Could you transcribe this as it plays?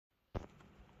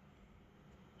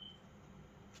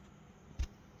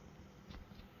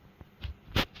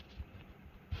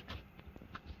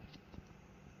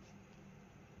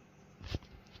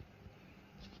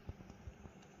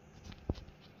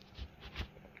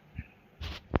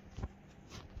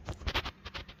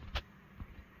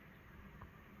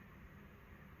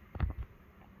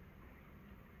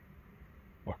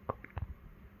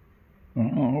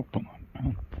I'll open it,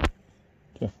 man.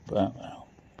 Check that out.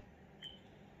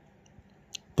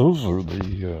 Those are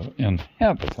the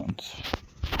inhabitants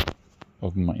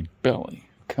of my belly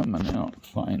coming out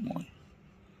finally.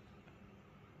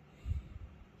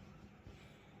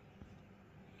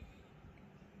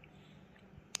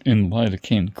 In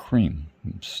lidocaine cream.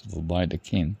 It's the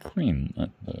lidocaine cream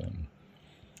that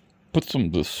puts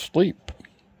them to sleep.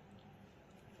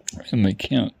 And they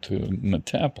can't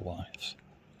metabolize.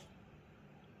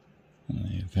 And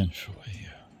they eventually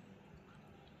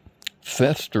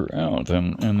fester out.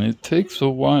 And it takes a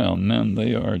while. Man,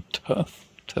 they are tough.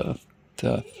 And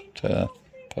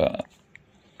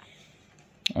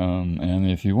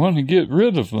if you want to get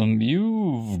rid of them,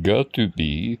 you've got to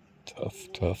be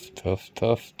tough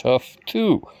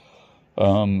too.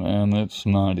 And it's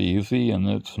not easy and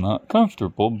it's not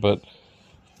comfortable, but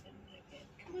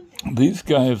these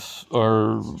guys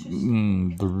are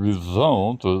the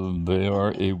result of, they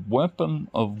are a weapon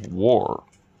of war.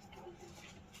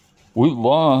 We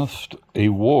lost a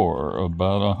war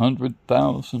about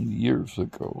 100,000 years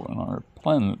ago, and our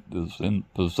planet is in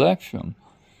possession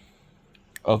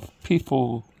of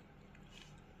people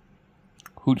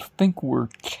who think we're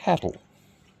cattle.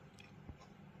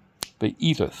 They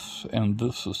eat us, and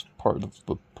this is part of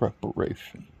the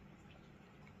preparation.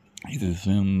 It is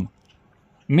in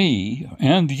me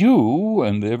and you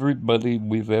and everybody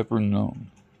we've ever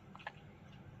known.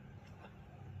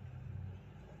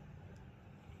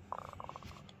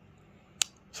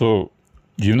 So,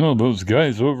 you know those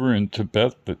guys over in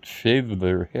Tibet that shave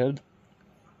their head?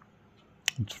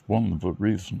 It's one of the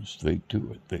reasons they do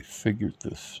it. They figured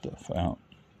this stuff out.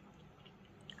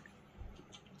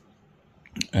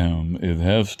 It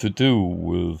has to do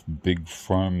with big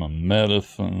pharma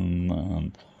medicine,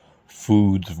 and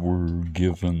foods were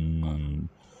given, and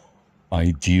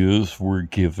ideas were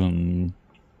given,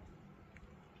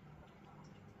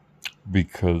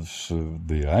 because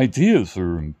the ideas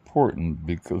are important,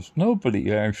 because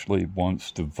nobody actually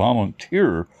wants to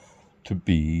volunteer to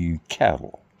be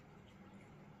cattle.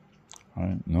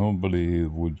 Right? Nobody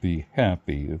would be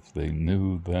happy if they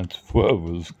knew that's what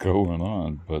was going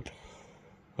on, but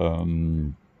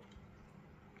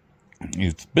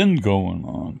it's been going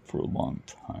on for a long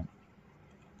time,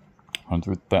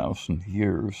 100,000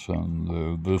 years,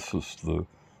 and this is the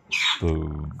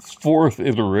fourth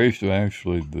iteration.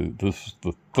 Actually, this is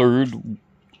the third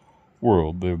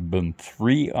world. There have been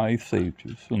 3 ice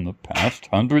ages in the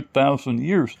past 100,000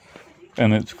 years,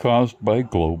 and it's caused by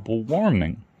global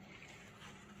warming.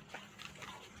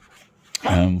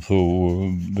 And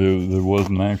so there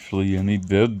wasn't actually any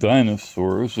dead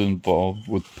dinosaurs involved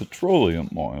with petroleum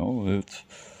oil. It's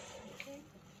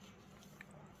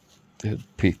dead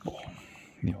people,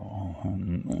 you know,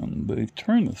 and they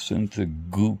turn us into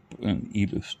goop and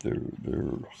eat us.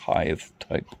 They're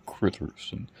hive-type critters,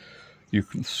 and you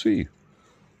can see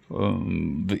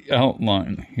the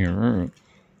outline here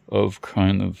of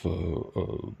kind of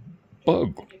a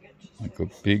bug, like a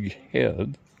big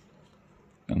head.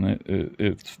 And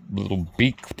its little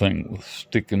beak thing was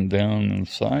sticking down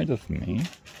inside of me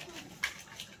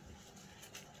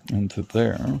into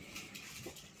there.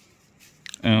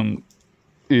 And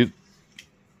it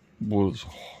was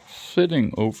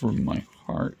sitting over my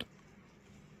heart.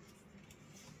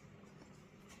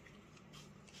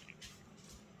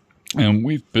 And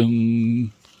we've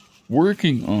been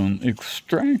working on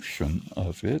extraction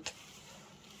of it.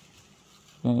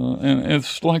 And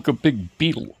it's like a big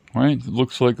beetle. Right? It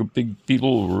looks like a big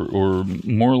beetle, or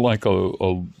more like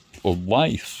a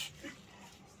lice,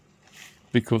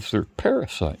 because they're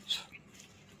parasites.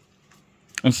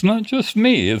 It's not just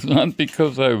me. It's not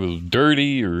because I was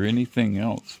dirty or anything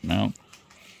else. No.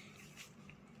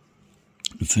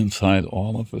 It's inside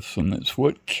all of us, and it's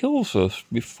what kills us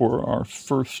before our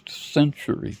first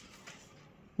century.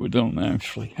 We don't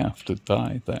actually have to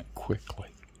die that quickly.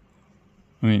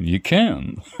 I mean, you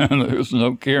can, and there's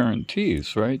no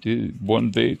guarantees, right?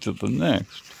 One day to the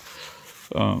next.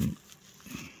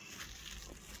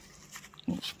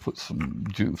 Let's put some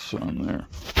juice on there.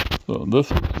 So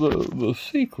this is the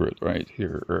secret right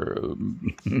here.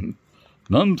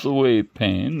 Numbs away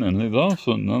pain, and it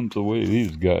also numbs away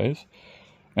these guys.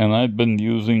 And I've been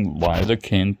using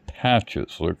lidocaine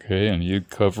patches, okay? And you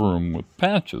cover them with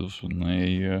patches, and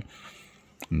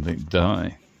they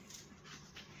die.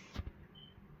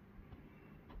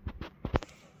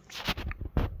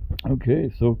 Okay,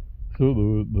 so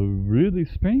the really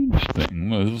strange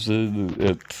thing was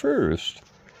at first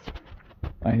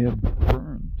I had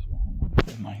burns all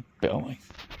over my belly.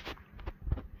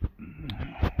 See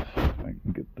if I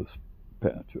can get this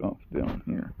patch off down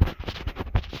here.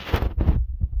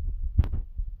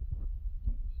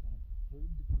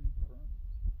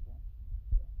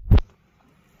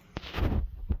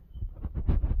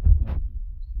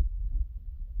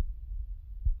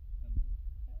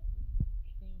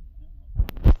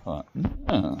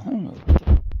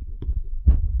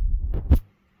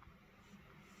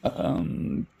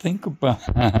 Think about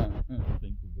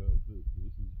think about this.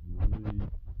 This is really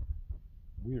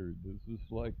weird. This is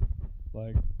like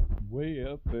way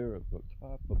up there at the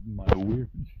top of my weird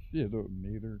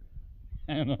shit-o-meter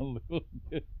and a little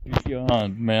bit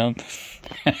beyond, man.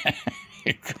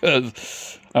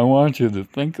 Because I want you to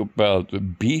think about the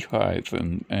beehive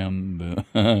and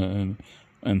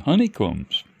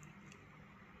honeycombs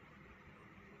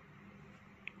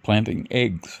planting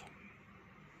eggs.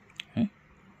 Okay?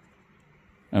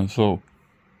 And so,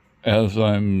 as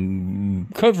I'm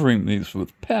covering these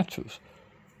with patches,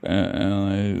 and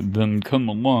I then come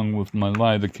along with my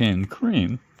lidocaine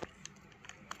cream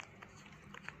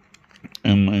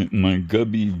and my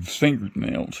gubby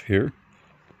fingernails here,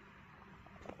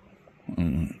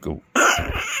 and go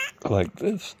like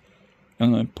this,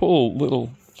 and I pull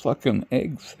little fucking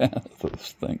eggs out of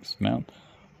those things, man.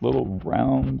 Little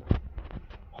round,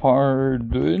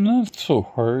 hard, not so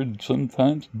hard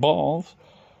sometimes, balls.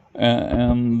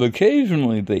 And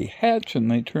occasionally they hatch and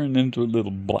they turn into a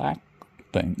little black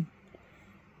thing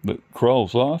that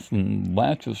crawls off and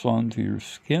latches onto your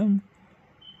skin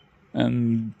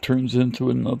and turns into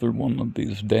another one of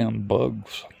these damn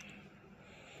bugs.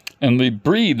 And they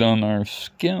breed on our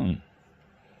skin.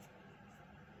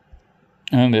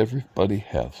 And everybody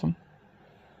has them.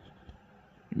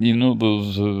 You know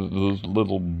those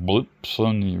little blips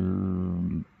on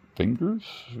your fingers,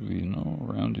 you know,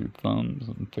 around your thumbs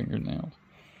and fingernails?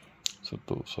 That's what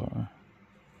those are.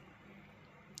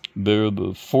 They're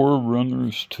the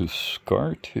forerunners to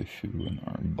scar tissue in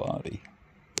our body.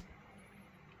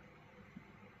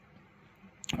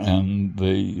 And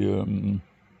they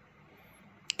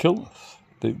kill us.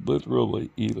 They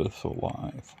literally eat us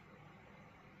alive.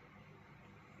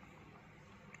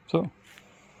 So,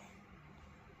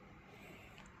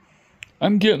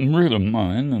 I'm getting rid of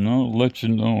mine, and I'll let you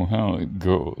know how it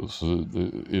goes.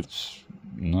 It's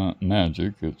not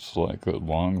magic. It's like a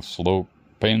long, slow,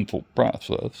 painful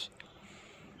process.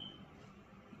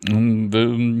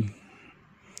 And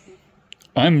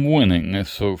I'm winning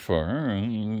so far.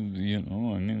 You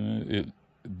know, I mean,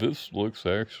 this looks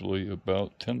actually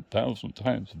about 10,000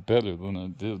 times better than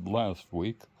it did last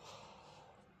week.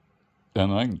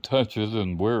 And I can touch it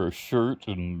and wear a shirt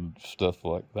and stuff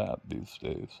like that these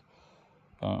days.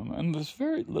 And there's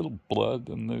very little blood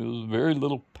and there's very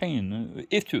little pain. It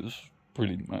itches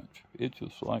pretty much.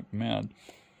 Itches like mad.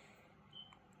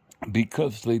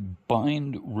 Because they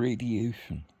bind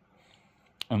radiation.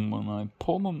 And when I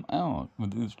pull them out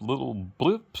with these little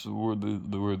blips where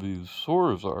these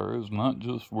sores are, is not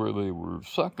just where they were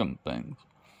sucking things.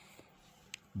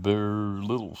 Their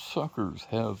little suckers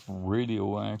have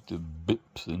radioactive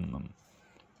bips in them.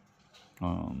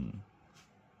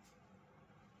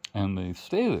 And they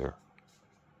stay there.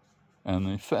 And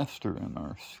they fester in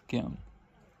our skin.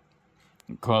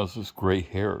 It causes gray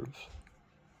hairs.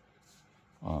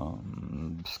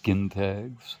 Skin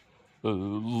tags.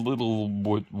 Little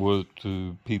what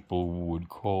people would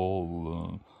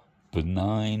call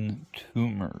benign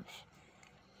tumors.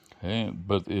 Okay,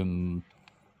 but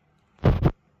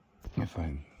if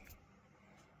I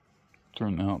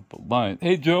turn out the light.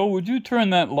 Hey, Joe, would you turn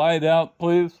that light out,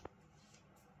 please?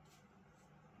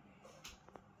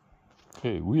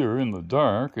 Okay, we are in the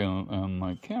dark, and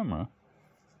my camera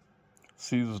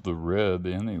sees the red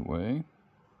anyway.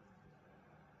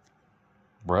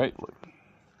 Brightly.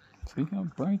 See how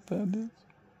bright that is?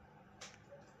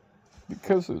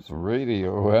 Because it's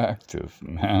radioactive,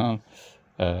 man,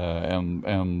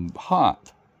 and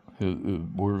hot.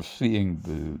 We're seeing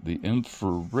the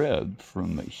infrared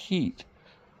from the heat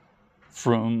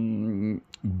from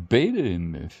beta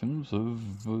emissions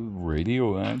of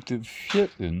radioactive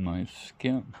shit in my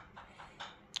skin.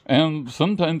 And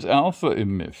sometimes alpha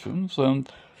emissions, and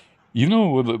you know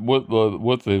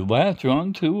what they latch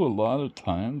onto a lot of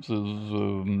times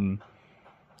is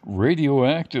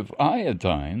radioactive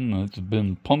iodine that's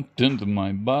been pumped into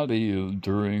my body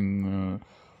during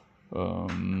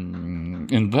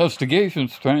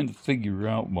investigations trying to figure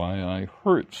out why I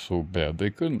hurt so bad. They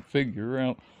couldn't figure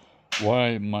out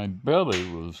why my belly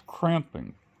was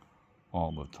cramping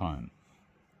all the time.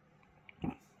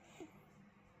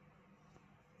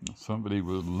 Somebody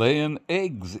was laying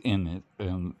eggs in it,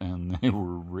 and they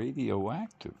were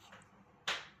radioactive.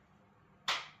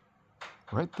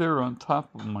 Right there on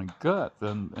top of my gut,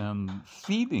 and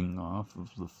feeding off of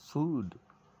the food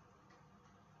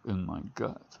in my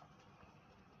gut.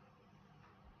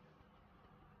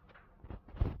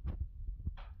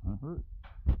 I hurt.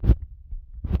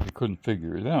 They couldn't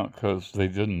figure it out because they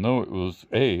didn't know it was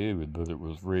that it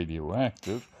was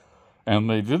radioactive, And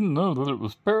they didn't know that it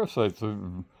was parasites.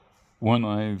 When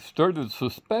I started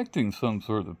suspecting some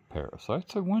sort of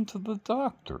parasites, I went to the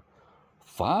doctor.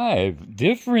 5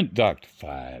 different doctors,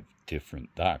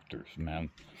 man.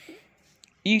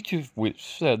 Each of which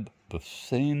said the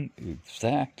same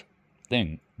exact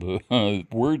thing,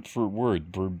 word for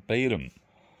word, verbatim,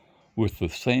 with the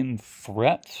same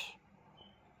threats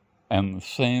and the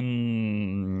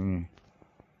same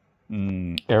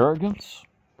arrogance,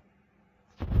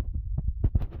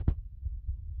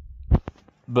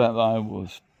 that I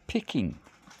was picking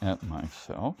at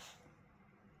myself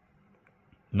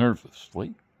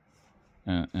nervously.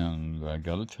 And I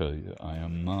gotta tell you, I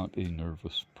am not a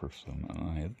nervous person, and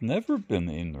I have never been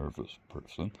a nervous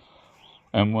person.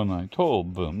 And when I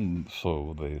told them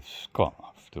so, they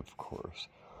scoffed, of course.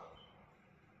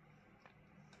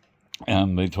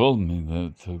 And they told me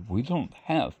that we don't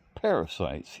have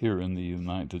parasites here in the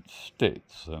United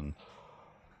States, and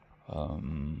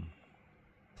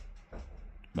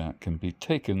that can be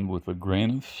taken with a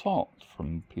grain of salt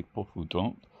from people who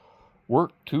don't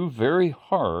work too very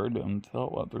hard and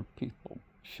tell other people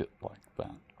shit like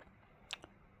that.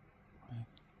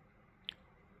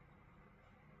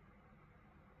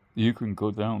 You can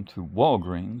go down to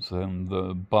Walgreens and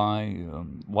buy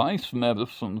lice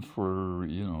medicine for,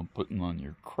 putting on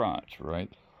your crotch,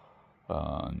 right?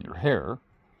 On your hair.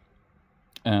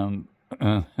 And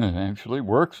it actually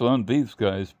works on these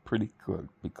guys pretty good,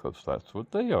 because that's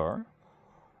what they are.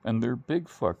 And they're big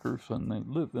fuckers, and they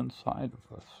live inside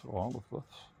of us, all of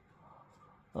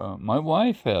us. My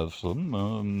wife has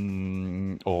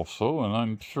them also, and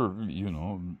I'm sure,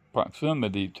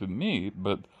 proximity to me,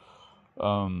 but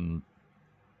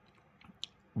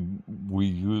we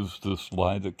use this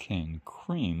lidocaine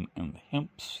cream and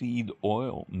hemp seed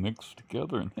oil mixed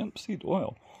together, and hemp seed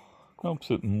oil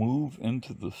helps it move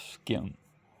into the skin,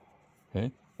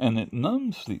 okay? And it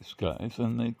numbs these guys,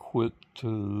 and they quit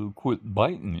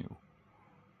biting you,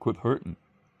 quit hurting.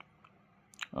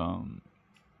 And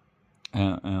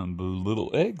the little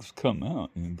eggs come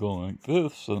out and go like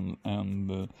this, and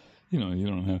you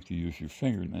don't have to use your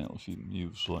fingernails. You can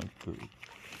use like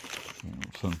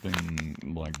something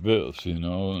like this,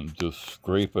 and just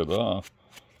scrape it off,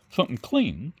 something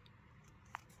clean.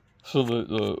 So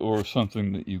that, or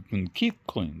something that you can keep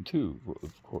clean too,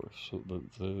 of course, so that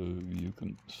you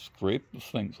can scrape the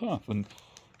things off, and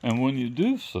when you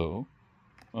do so,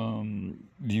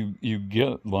 you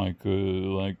get like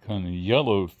kind of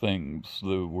yellow things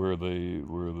where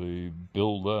they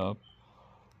build up.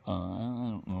 I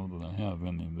don't know that I have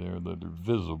any there that are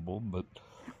visible, but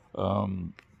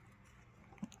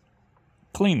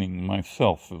cleaning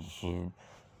myself is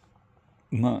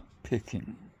not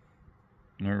picking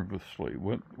nervously.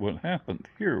 What happened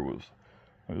here was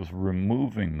I was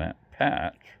removing that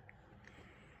patch,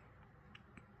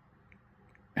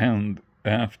 and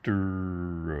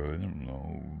after,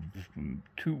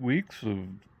 2 weeks of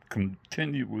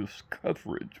continuous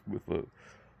coverage with a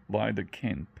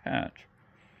lidocaine patch,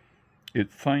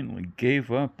 it finally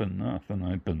gave up enough, and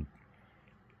I've been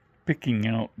picking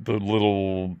out the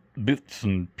little bits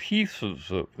and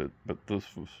pieces of it, but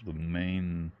this was the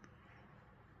main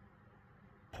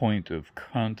point of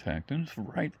contact, and it's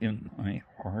right in my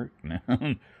heart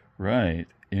now. Right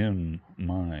in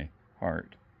my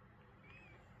heart.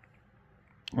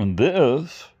 And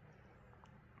this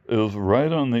is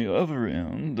right on the other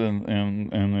end,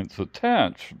 and it's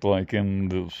attached like in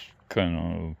this kind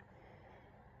of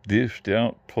dished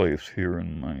out place here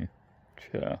in my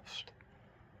chest,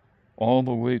 all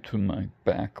the way to my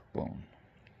backbone.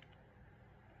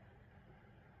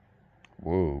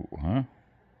 Whoa, huh?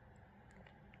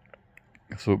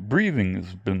 So breathing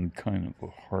has been kind of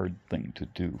a hard thing to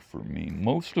do for me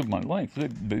most of my life. They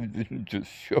didn't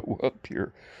just show up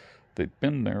here. They've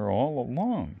been there all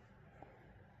along.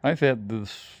 I've had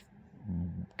this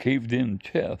caved-in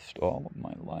chest all of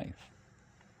my life.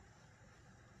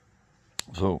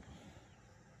 So,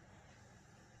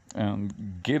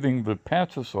 and getting the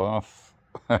patches off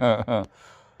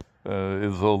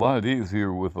is a lot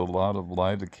easier with a lot of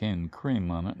lidocaine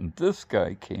cream on it. And this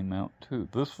guy came out too.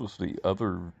 This was the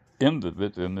other end of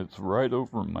it, and it's right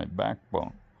over my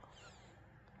backbone.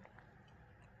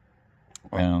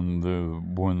 And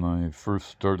when I first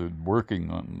started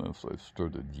working on this, I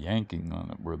started yanking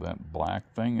on it where that black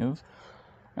thing is.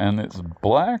 And it's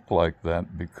black like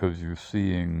that because you're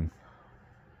seeing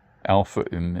alpha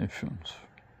emissions.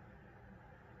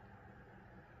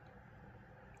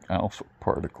 Alpha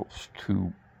particles,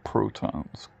 2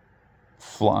 protons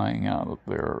flying out of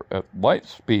there at light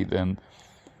speed, and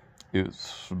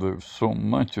there's so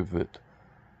much of it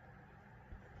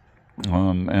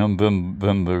And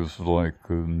then there's like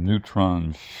a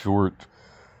neutron short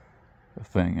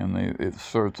thing, and it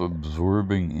starts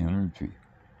absorbing energy.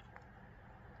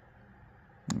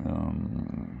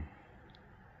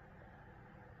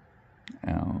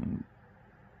 And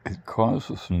it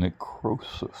causes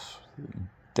necrosis,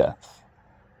 death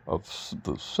of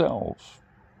the cells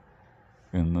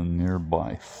in the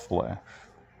nearby flesh.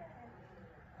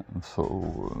 And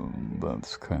so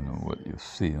that's kind of what you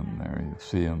see in there. You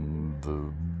see in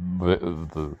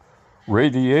the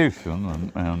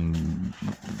radiation, and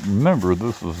remember,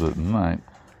 this is at night.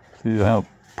 See how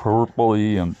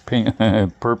purpley and pink,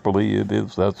 purpley it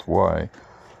is? That's why.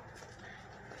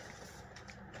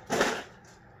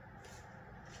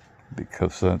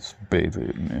 Because that's beta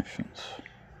emissions.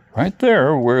 Right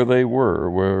there where they were,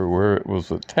 where it was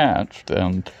attached,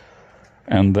 and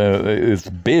it's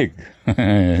big.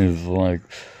 It's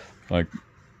like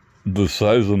the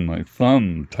size of my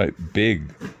thumb type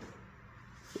big.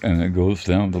 And it goes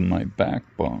down to my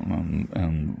backbone,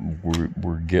 and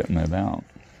we're getting it out.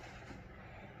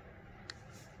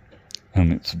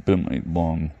 And it's been a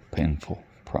long, painful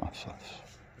process.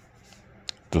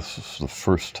 This is the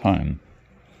first time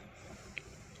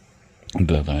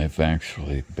that I've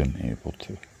actually been able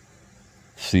to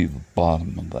see the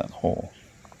bottom of that hole.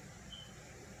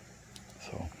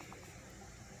 So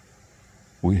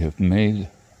we have made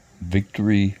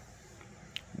victory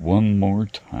one more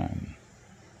time.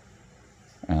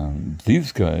 And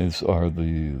these guys are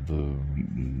the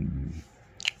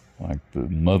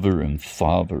mother and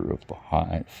father of the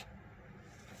hive.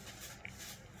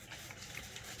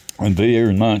 And they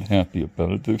are not happy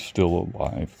about it. They're still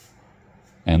alive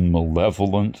and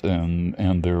malevolent,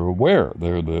 and they're aware.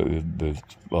 They're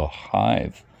the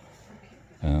hive.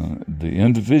 The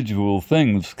individual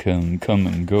things can come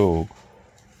and go,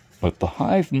 but the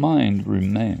hive mind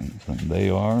remains, and they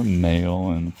are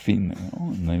male and female,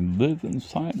 and they live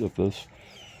inside of us,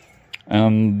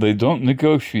 and they don't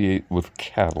negotiate with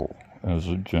cattle as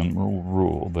a general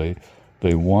rule.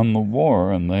 They won the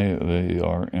war, and they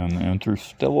are an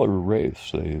interstellar race.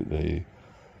 They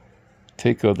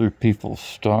take other people's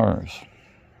stars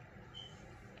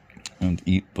and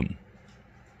eat them.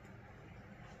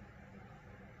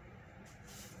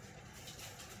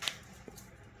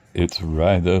 It's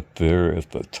right up there at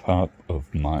the top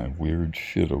of my weird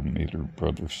shit-o-meter,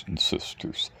 brothers and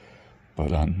sisters.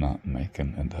 But I'm not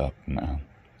making it up, man.